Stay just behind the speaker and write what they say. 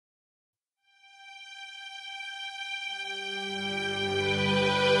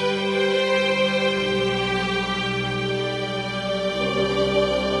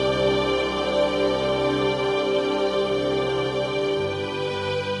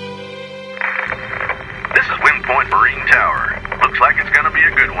Marine Tower. Looks like it's going to be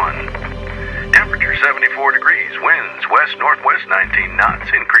a good one. Temperature 74 degrees, winds west-northwest 19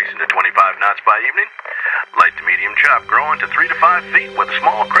 knots, increasing to 25 knots by evening. Light to medium chop growing to 3 to 5 feet with a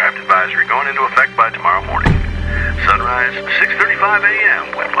small craft advisory going into effect by tomorrow morning. Sunrise 6:35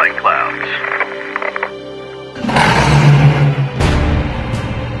 a.m. with light clouds.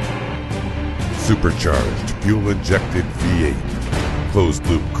 Supercharged, fuel-injected V8.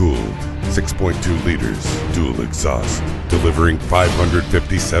 Closed-loop cooled, 6.2 liters, dual exhaust, delivering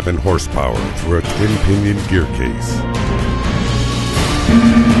 557 horsepower through a twin-pinion gear case.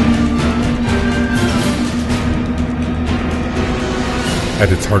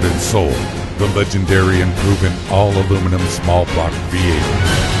 At its heart and soul, the legendary and proven all-aluminum small-block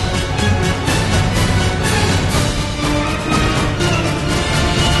V8.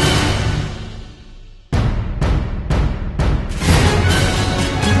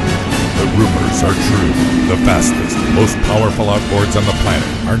 Rumors are true. The fastest, most powerful outboards on the planet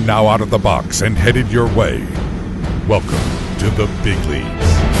are now out of the box and headed your way. Welcome to the big leagues.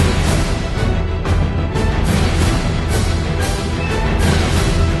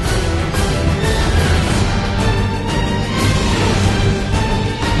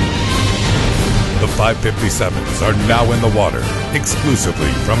 The 557s are now in the water,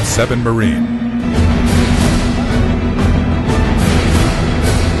 exclusively from 7 Marine.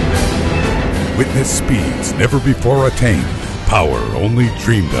 Witness speeds never before attained, power only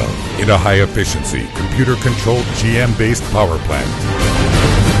dreamed of in a high-efficiency, computer-controlled GM-based power plant.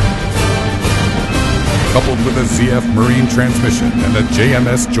 Coupled with a ZF Marine transmission and a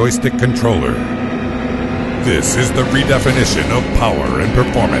JMS joystick controller. This is the redefinition of power and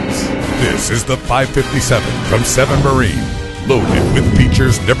performance. This is the 557 from 7 Marine. Loaded with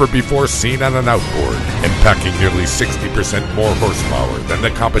features never before seen on an outboard and packing nearly 60% more horsepower than the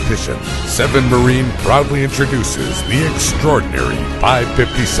competition. 7 Marine proudly introduces the extraordinary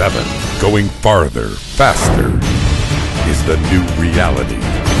 557. Going farther, faster is the new reality.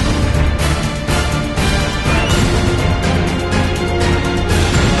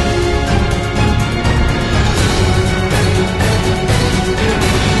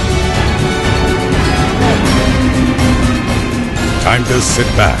 Time to sit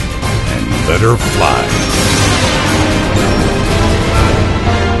back and let her fly.